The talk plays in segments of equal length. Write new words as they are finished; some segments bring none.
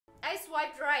I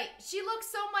swiped right. She looks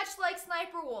so much like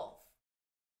Sssniperwolf.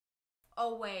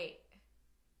 Oh, wait.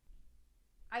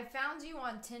 I found you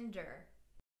on Tinder.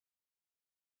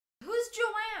 Who's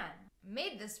Joanne?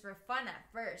 Made this for fun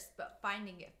at first, but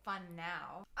finding it fun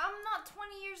now. I'm not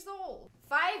 20 years old.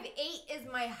 5'8"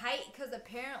 is my height because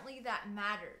apparently that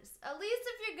matters. At least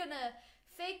if you're gonna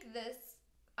fake this,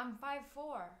 I'm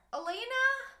 5'4". Elena?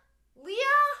 Leah?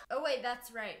 Oh wait,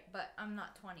 that's right, but I'm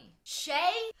not 20. Shay?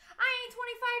 I ain't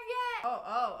 25 yet.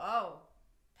 Oh.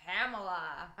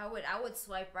 Pamela. I would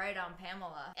swipe right on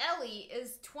Pamela. Ellie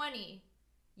is 20.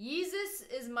 Yeezus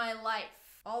is my life.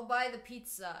 I'll buy the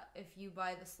pizza if you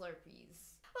buy the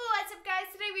Slurpees. What's up, guys?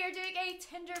 Today we are doing a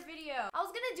Tinder video. I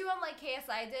was gonna do one like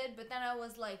KSI did, but then I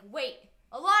was like, wait,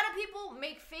 a lot of people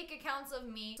make fake accounts of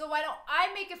me, so why don't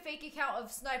I make a fake account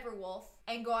of Sssniperwolf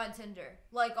and go on Tinder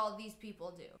like all these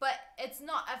people do? But it's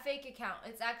not a fake account,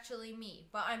 it's actually me,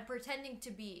 but I'm pretending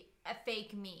to be a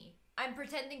fake me. I'm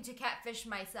pretending to catfish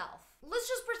myself. Let's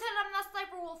just pretend I'm not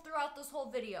Sssniperwolf throughout this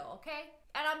whole video, okay?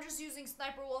 And I'm just using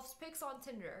Sssniperwolf's pics on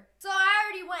Tinder. So I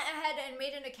already went ahead and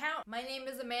made an account. My name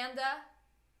is Amanda,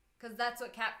 because that's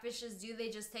what catfishes do. They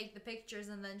just take the pictures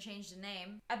and then change the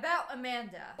name. About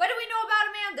Amanda. What do we know about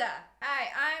Amanda?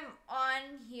 Hi, I'm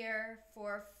on here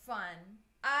for fun.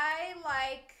 I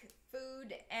like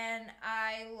food and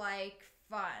I like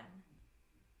fun.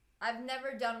 I've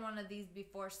never done one of these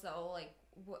before, so like,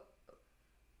 what?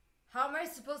 How am I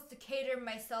supposed to cater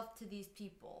myself to these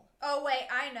people? Oh wait,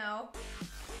 I know.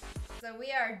 So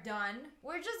we are done.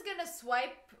 We're just gonna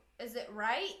swipe, is it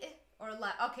right or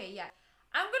left? Okay, yeah.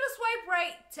 I'm gonna swipe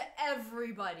right to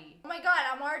everybody. Oh my god,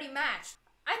 I'm already matched.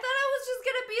 I thought I was just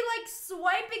gonna be like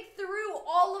swiping through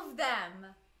all of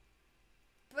them.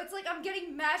 But it's like I'm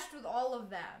getting matched with all of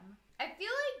them. I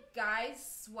feel like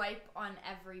guys swipe on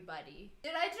everybody.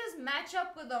 Did I just match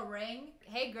up with a ring?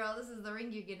 Hey girl, this is the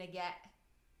ring you're gonna get.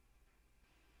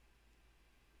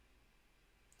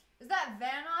 Is that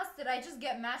Vanoss? Did I just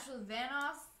get matched with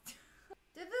Vanoss?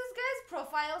 Did this guy's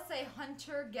profile say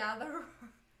hunter-gatherer?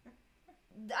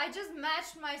 I just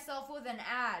matched myself with an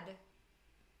ad.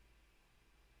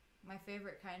 My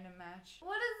favorite kind of match.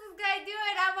 What is this guy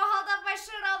doing? I'm gonna hold up my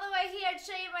shirt all the way here and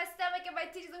show you my stomach and my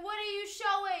titties. What are you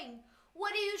showing?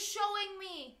 What are you showing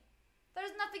me?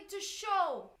 There's nothing to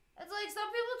show. It's like some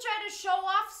people try to show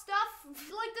off stuff.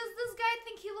 Like, does this guy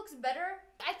think he looks better?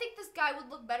 I think this guy would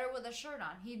look better with a shirt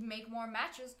on. He'd make more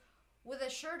matches with a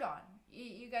shirt on.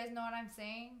 You guys know what I'm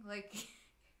saying? Like,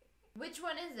 which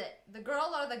one is it? The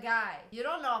girl or the guy? You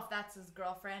don't know if that's his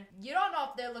girlfriend. You don't know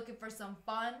if they're looking for some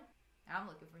fun. I'm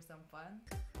looking for some fun.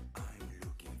 I'm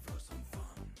looking for some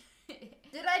fun.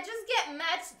 Did I just get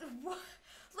matched? Look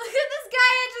at this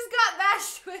guy I just got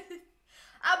matched with.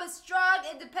 I'm a strong,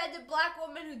 independent black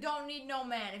woman who don't need no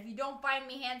man. If you don't find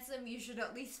me handsome, you should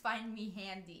at least find me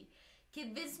handy.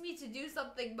 Convince me to do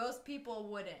something most people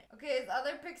wouldn't. Okay, his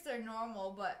other pics are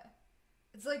normal, but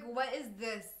it's like, what is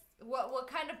this? What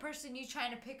kind of person you trying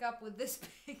to pick up with this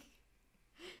pic?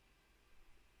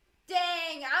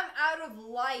 Dang, I'm out of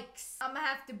likes. I'm gonna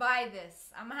have to buy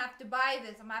this. I'm gonna have to buy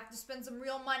this. I'm gonna have to spend some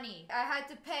real money. I had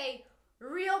to pay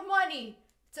real money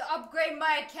to upgrade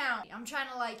my account. I'm trying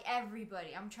to like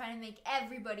everybody. I'm trying to make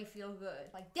everybody feel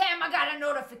good. Like, damn, I got a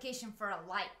notification for a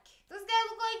like. This guy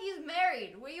look like he's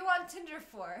married. What are you on Tinder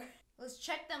for? Let's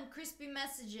check them crispy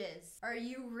messages. Are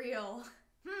you real?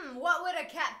 What would a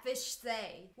catfish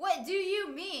say? What do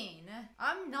you mean?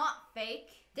 I'm not fake.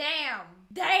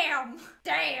 Damn.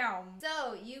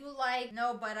 So, you like,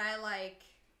 no, but I like.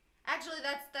 Actually,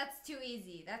 that's too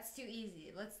easy. That's too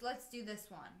easy. Let's do this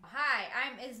one. Hi,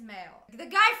 I'm Ismail. The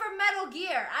guy from Metal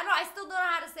Gear. I still don't know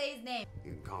how to say his name.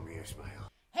 You can call me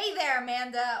Ismail. Hey there,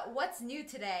 Amanda. What's new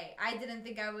today? I didn't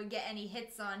think I would get any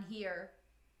hits on here.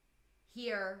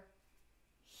 Here.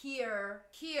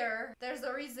 There's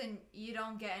a reason you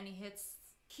don't get any hits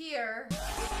here.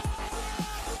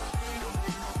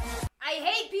 I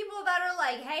hate people that are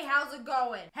like, hey, how's it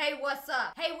going? Hey, what's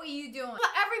up? Hey, what you doing?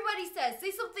 What everybody says.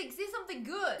 Say something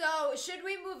good. So, should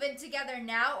we move in together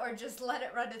now or just let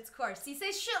it run its course? See,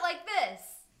 say shit like this.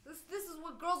 This is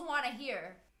what girls want to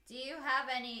hear. Do you have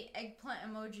any eggplant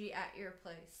emoji at your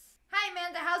place? Hi,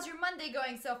 Amanda. How's your Monday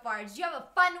going so far? Did you have a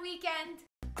fun weekend?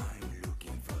 I'm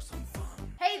looking for some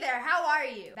fun. Hey there, how are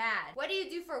you? Bad. What do you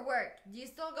do for work? Do you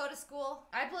still go to school?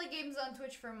 I play games on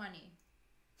Twitch for money.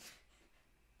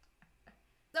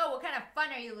 So, what kind of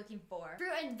fun are you looking for?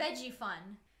 Fruit and veggie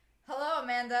fun. Hello,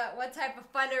 Amanda. What type of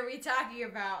fun are we talking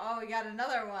about? Oh, we got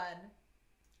another one.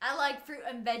 I like fruit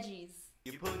and veggies.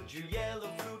 You put your yellow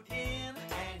fruit in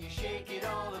and you shake it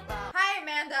all about. Hi,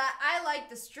 Amanda. I like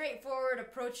the straightforward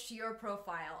approach to your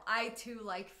profile. I, too,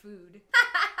 like food.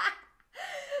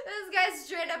 guy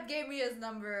straight up gave me his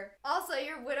number. Also,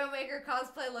 your Widowmaker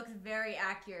cosplay looks very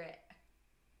accurate.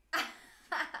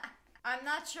 I'm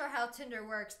not sure how Tinder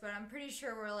works, but I'm pretty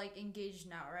sure we're like engaged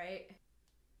now, right?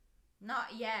 Not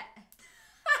yet.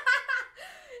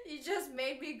 You just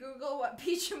made me Google what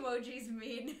peach emojis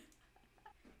mean.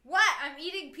 What? I'm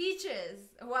eating peaches.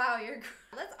 Wow,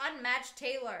 let's unmatch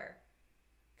Taylor.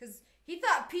 Because he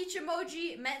thought peach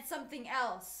emoji meant something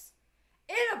else.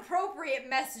 Inappropriate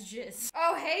messages.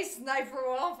 Oh, hey,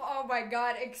 Sniperwolf. Oh my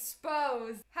god,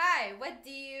 exposed. Hi, what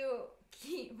do you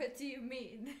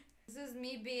mean? This is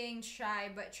me being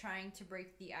shy but trying to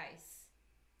break the ice.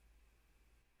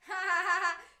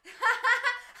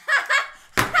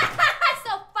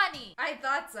 So funny. I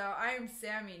thought so. I am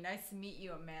Sammy. Nice to meet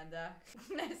you, Amanda.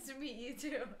 Nice to meet you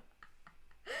too.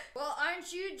 Well,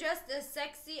 aren't you just as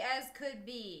sexy as could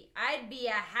be? I'd be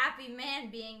a happy man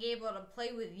being able to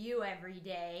play with you every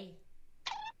day.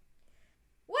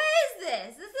 What is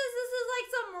this? This is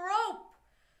like some rope.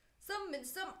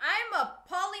 I'm a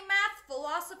polymath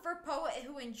philosopher poet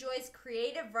who enjoys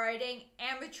creative writing,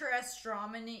 amateur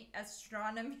astronomy,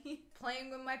 playing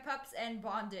with my pups, and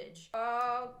bondage.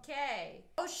 Okay.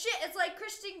 Oh shit, it's like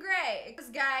Christian Grey. This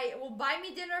guy will buy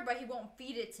me dinner, but he won't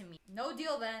feed it to me. No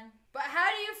deal then. But how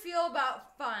do you feel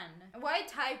about fun? Why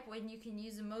type when you can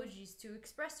use emojis to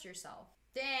express yourself?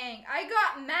 Dang, I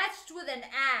got matched with an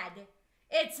ad.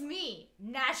 It's me,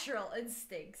 Natural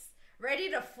Instincts.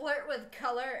 Ready to flirt with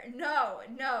color? No.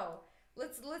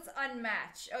 Let's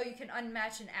unmatch. Oh, you can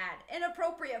unmatch an ad.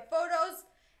 Inappropriate photos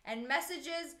and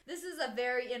messages. This is a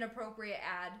very inappropriate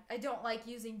ad. I don't like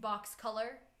using box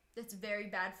color. That's very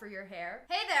bad for your hair.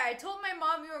 Hey there, I told my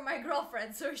mom you were my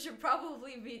girlfriend, so we should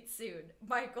probably meet soon.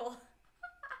 Michael.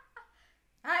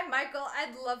 Hi, Michael.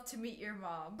 I'd love to meet your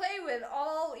mom. Play with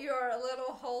all your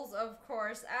little holes, of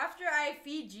course, after I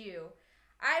feed you.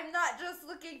 I'm not just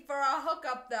looking for a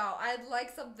hookup, though. I'd like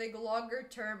something longer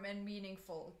term and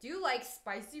meaningful. Do you like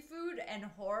spicy food and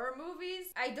horror movies?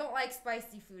 I don't like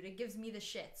spicy food. It gives me the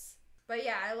shits. But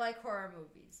yeah, I like horror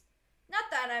movies. Not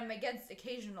that I'm against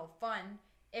occasional fun,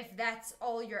 if that's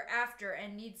all you're after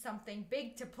and need something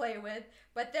big to play with,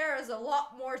 but there is a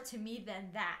lot more to me than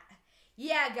that.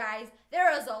 Yeah, guys,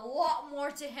 there is a lot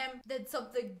more to him than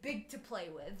something big to play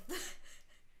with.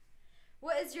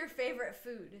 What is your favorite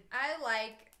food? I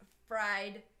like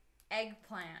fried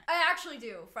eggplant. I actually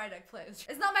do. Fried eggplant.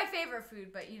 It's not my favorite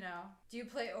food, but you know. Do you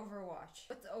play Overwatch?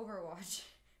 What's Overwatch?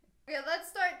 Okay, let's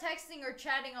start texting or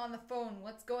chatting on the phone.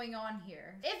 What's going on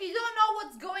here? If you don't know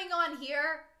what's going on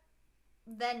here,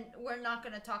 then we're not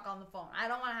gonna talk on the phone. I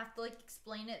don't wanna have to like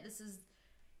explain it. This is,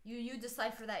 you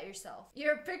decipher that yourself.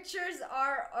 Your pictures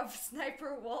are of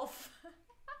Sniperwolf.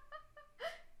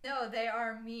 No, they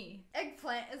are me.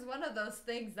 Eggplant is one of those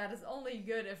things that is only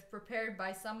good if prepared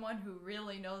by someone who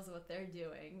really knows what they're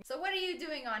doing. So what are you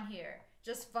doing on here?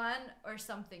 Just fun or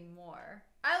something more?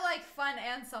 I like fun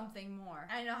and something more.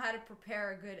 I know how to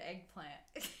prepare a good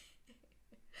eggplant.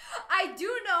 I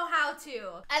do know how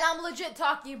to. And I'm legit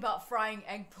talking about frying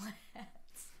eggplants.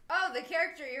 Oh, the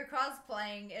character you're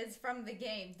cosplaying is from the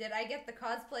game. Did I get the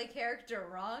cosplay character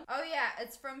wrong? Oh yeah,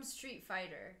 it's from Street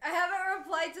Fighter. I haven't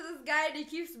replied to this guy and he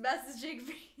keeps messaging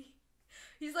me.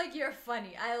 He's like, you're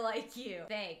funny. I like you.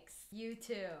 Thanks. You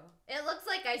too. It looks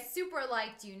like I super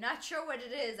liked you. Not sure what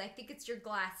it is. I think it's your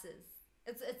glasses.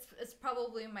 It's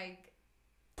probably my...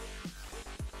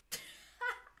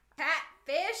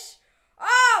 Catfish?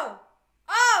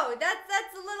 Oh,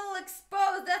 that's a little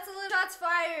exposed. That's a little shots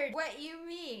fired. What you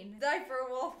mean?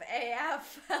 Sniperwolf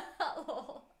AF.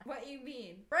 What you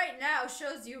mean? Right now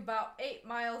shows you about 8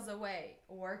 miles away.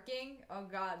 Working? Oh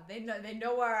god, they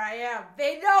know where I am.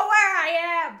 They know where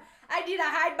I am. I need to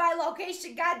hide my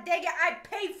location. God dang it, I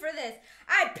paid for this.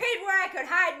 I paid where I could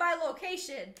hide my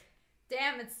location.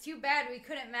 Damn, it's too bad we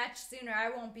couldn't match sooner. I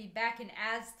won't be back in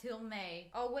Az till May.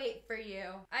 I'll wait for you.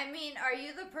 I mean, are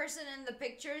you the person in the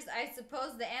pictures? I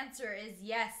suppose the answer is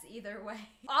yes, either way.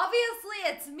 Obviously,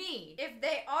 it's me. If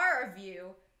they are of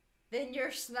you, then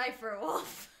you're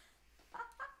Sniperwolf.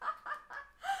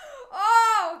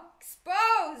 Oh,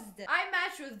 exposed. I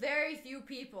match with very few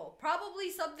people.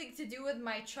 Probably something to do with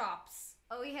my chops.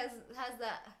 Oh, he has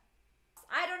that...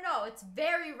 I don't know. It's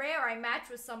very rare I match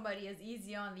with somebody as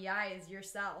easy on the eye as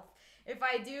yourself. If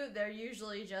I do, they're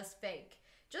usually just fake.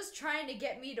 Just trying to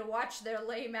get me to watch their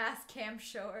lame-ass cam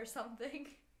show or something.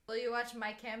 Will you watch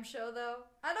my cam show, though?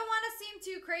 I don't want to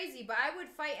seem too crazy, but I would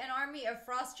fight an army of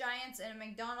frost giants in a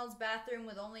McDonald's bathroom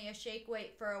with only a shake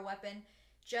weight for a weapon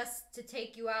just to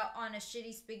take you out on a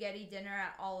shitty spaghetti dinner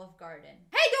at Olive Garden.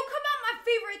 Hey, don't come out my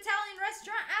favorite Italian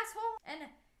restaurant, asshole!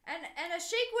 And a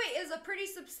shake weight is a pretty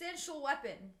substantial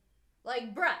weapon.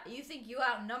 Like, bruh, you think you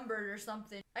outnumbered or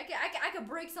something. I could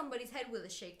break somebody's head with a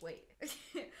shake weight.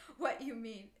 What you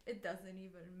mean? It doesn't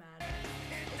even matter.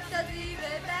 It doesn't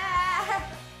even matter.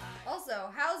 Also,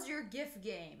 how's your GIF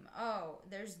game? Oh,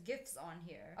 there's GIFs on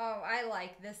here. Oh, I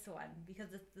like this one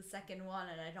because it's the second one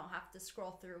and I don't have to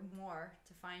scroll through more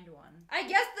to find one. I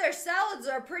guess their salads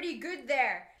are pretty good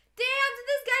there. Damn, did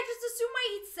this guy just assume I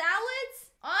eat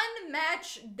salads?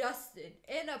 Unmatched dusted.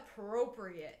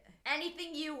 Inappropriate.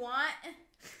 Anything you want?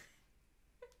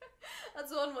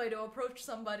 That's one way to approach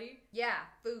somebody. Yeah,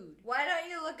 food. Why don't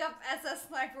you look up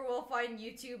Sssniperwolf on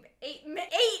YouTube? 8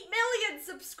 million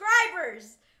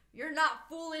subscribers! You're not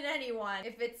fooling anyone.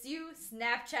 If it's you,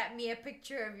 Snapchat me a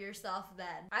picture of yourself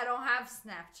then. I don't have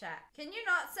Snapchat. Can you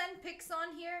not send pics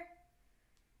on here?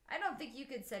 I don't think you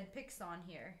could send pics on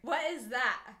here. What is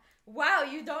that? Wow,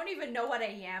 you don't even know what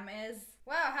a yam is?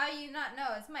 Wow, how you not know?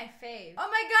 It's my fave. Oh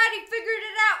my god, he figured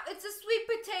it out! It's a sweet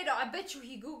potato. I bet you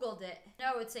he Googled it.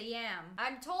 No, it's a yam.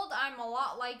 I'm told I'm a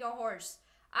lot like a horse.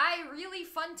 I really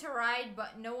fun to ride,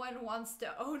 but no one wants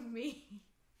to own me.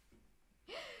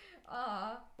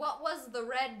 What was the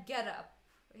red getup?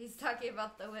 He's talking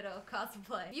about the Widow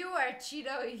cosplay. If you were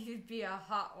Cheeto, you'd be a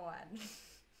hot one.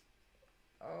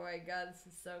 Oh my god,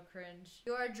 this is so cringe.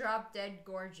 You are drop dead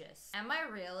gorgeous. Am I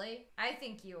really? I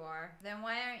think you are. Then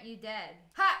why aren't you dead?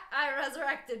 Ha! I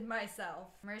resurrected myself.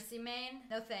 Mercy Main?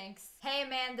 No thanks. Hey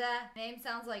Amanda. Name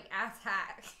sounds like ass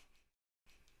hack.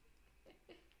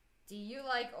 Do you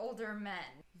like older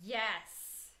men?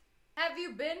 Yes. Have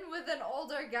you been with an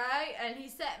older guy and he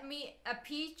sent me a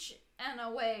peach and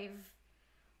a wave?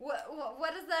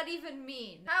 What does that even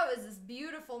mean? How is this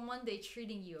beautiful Monday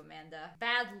treating you, Amanda?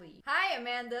 Badly. Hi,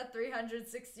 Amanda,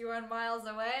 361 miles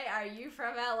away. Are you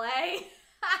from LA?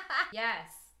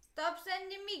 Yes. Stop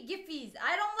sending me giffies.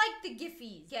 I don't like the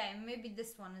giffies. Okay, maybe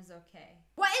this one is okay.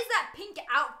 What is that pink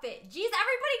outfit? Jeez,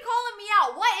 everybody calling me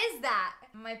out. What is that?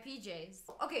 My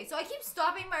PJs. Okay, so I keep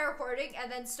stopping my recording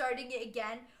and then starting it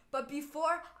again. But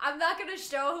before, I'm not gonna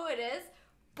show who it is.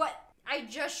 But I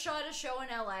just shot a show in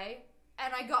LA.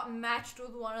 And I got matched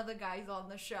with one of the guys on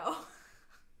the show.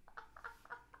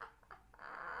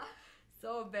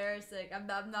 So embarrassing. I'm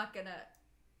not gonna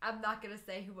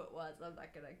say who it was. I'm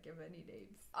not gonna give any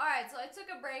names. Alright, so I took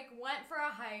a break, went for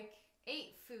a hike,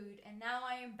 ate food, and now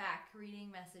I am back reading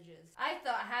messages. I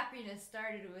thought happiness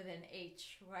started with an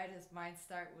H. Why does mine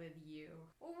start with U?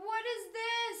 What is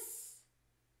this?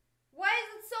 Why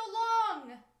is it so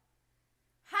long?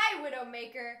 Hi,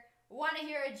 Widowmaker. Want to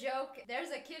hear a joke?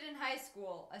 There's a kid in high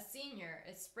school, a senior.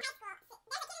 It's spring.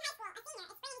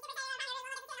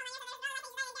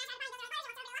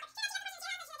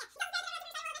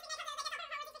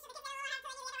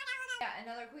 Yeah,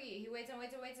 another queen. He waits and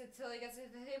waits and waits until he gets to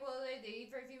the table. They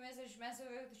eat for a few minutes and she's messing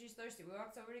with her. She's thirsty. We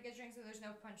walks over to get drinks and there's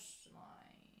no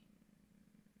punchline.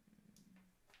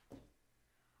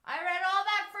 I read all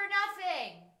that for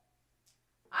nothing.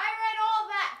 I read all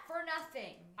that for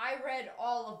nothing. I read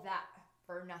all of that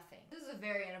for nothing. This is a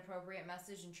very inappropriate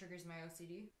message and triggers my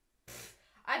OCD.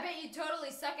 I bet you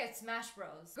totally suck at Smash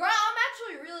Bros. Girl, I'm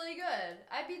actually really good.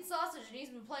 I beat Sausage and he's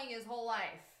been playing his whole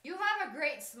life. You have a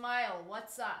great smile.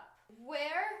 What's up?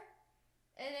 Where?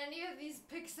 In any of these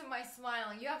pics of my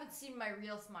smiling, you haven't seen my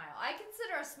real smile. I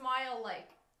consider a smile like,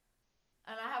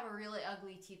 and I have a really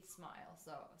ugly teeth smile,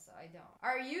 so I don't.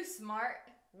 Are you smart?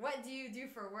 What do you do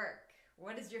for work?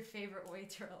 What is your favorite way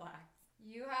to relax?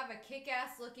 You have a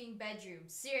kick-ass looking bedroom.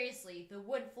 Seriously, the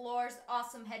wood floors,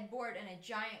 awesome headboard, and a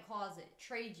giant closet.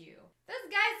 Trade you. This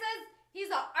guy says he's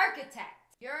an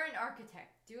architect. You're an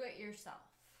architect. Do it yourself.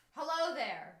 Hello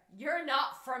there. You're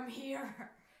not from here.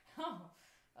 Oh,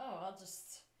 I'll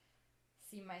just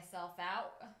see myself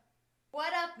out.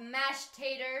 What up, mashed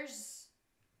taters?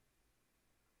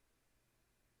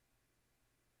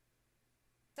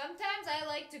 Sometimes I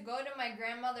like to go to my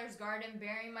grandmother's garden,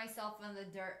 bury myself in the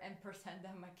dirt, and pretend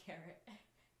I'm a carrot.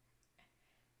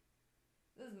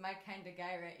 This is my kind of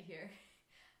guy right here.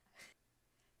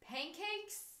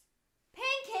 Pancakes?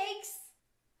 Pancakes?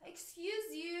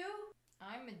 Excuse you?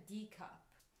 I'm a D cup.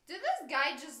 Did this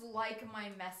guy just like my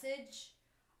message?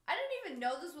 I didn't even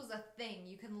know this was a thing.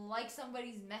 You can like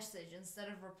somebody's message instead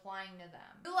of replying to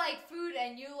them. You like food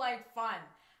and you like fun.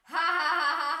 Ha ha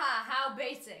ha ha ha, how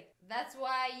basic. That's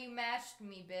why you matched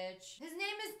me, bitch. His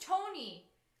name is Tony,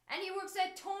 and he works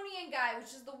at Tony & Guy, which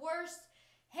is the worst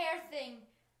hair thing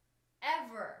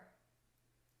ever.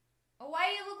 Oh, why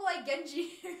do you look like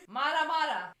Genji? Mata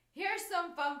Mata. Here's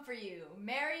some fun for you.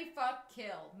 Marry, fuck,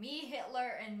 kill. Me,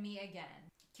 Hitler, and me again.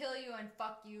 Kill you and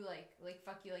fuck you, like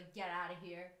fuck you, like get out of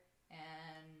here.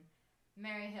 And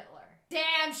marry Hitler.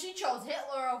 Damn, she chose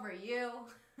Hitler over you.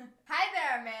 Hi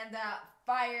there, Amanda.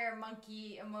 Fire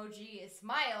monkey emoji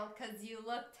smile because you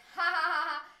looked ha ha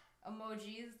ha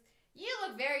emojis. You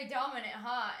look very dominant,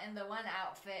 huh? In the one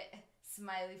outfit.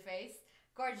 Smiley face.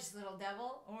 Gorgeous little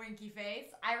devil. Winky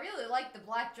face. I really like the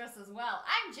black dress as well.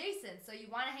 I'm Jason, so you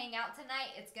want to hang out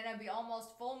tonight? It's gonna be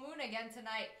almost full moon again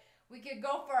tonight. We could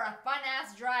go for a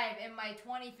fun-ass drive in my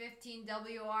 2015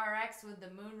 WRX with the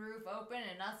moonroof open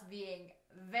and us being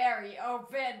very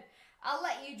open. I'll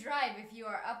let you drive if you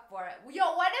are up for it.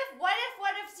 Yo, what if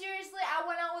seriously I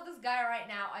went out with this guy right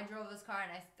now, I drove this car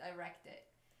and I wrecked it.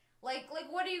 Like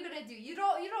what are you gonna do? You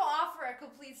don't offer a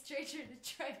complete stranger to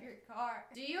drive your car.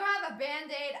 Do you have a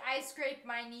Band-Aid? I scraped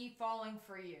my knee falling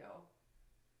for you.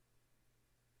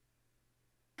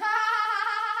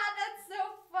 That's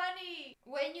so funny.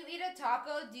 When you eat a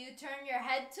taco, do you turn your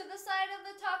head to the side of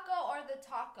the taco or the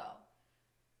taco?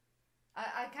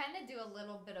 I kind of do a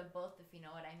little bit of both, if you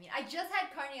know what I mean. I just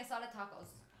had carne asada tacos.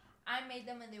 I made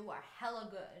them and they were hella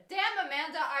good. Damn,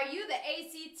 Amanda, are you the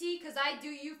ACT? Because I do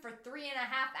you for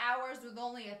 3.5 hours with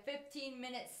only a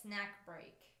 15-minute snack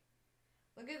break.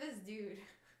 Look at this dude.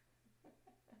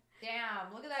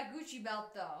 Damn, look at that Gucci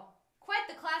belt, though. Quite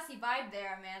the classy vibe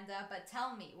there, Amanda, but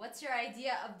tell me, what's your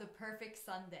idea of the perfect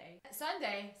Sunday?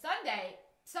 Sunday? Every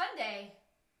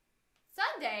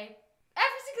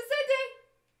single Sunday!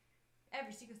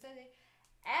 Every single Sunday.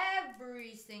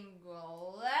 Every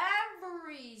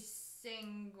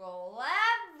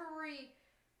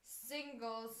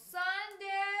single Sunday.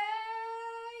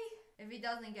 If he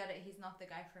doesn't get it, he's not the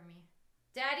guy for me.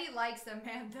 Daddy likes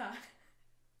Amanda.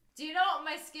 Do you know what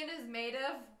my skin is made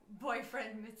of?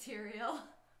 Boyfriend material.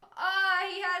 Ah,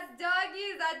 he has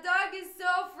doggies. That dog is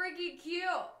so freaking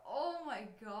cute. Oh my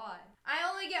god. I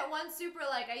only get one super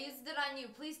like. I used it on you.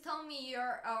 Please tell me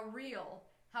you're real.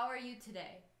 How are you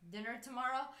today? Dinner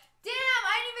tomorrow? Damn,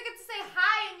 I didn't even get to say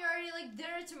hi and you're already like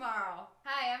dinner tomorrow.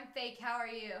 Hi, I'm fake. How are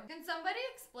you? Can somebody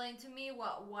explain to me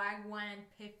what wagwan and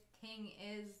pifting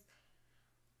is?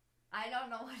 I don't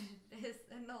know what it is,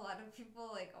 and a lot of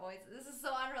people like always, this is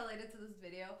so unrelated to this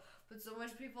video, but so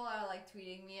much people are like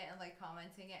tweeting me and like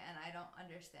commenting it and I don't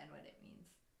understand what it means.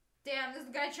 Damn, this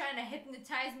guy trying to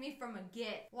hypnotize me from a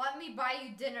gift. Let me buy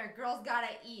you dinner, girls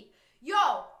gotta eat.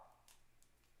 Yo!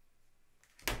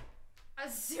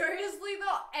 Seriously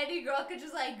though, any girl could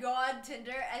just like go on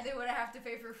Tinder and they wouldn't have to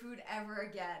pay for food ever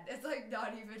again. It's like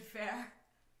not even fair.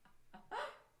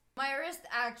 My wrist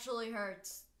actually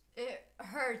hurts. It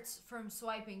hurts from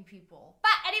swiping people.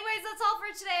 But anyways, that's all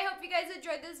for today. I hope you guys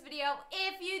enjoyed this video.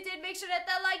 If you did, make sure to hit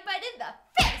that like button in the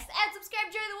face and subscribe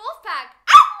to join the wolf pack.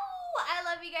 Ow! I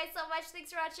love you guys so much. Thanks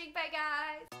for watching. Bye,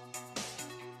 guys.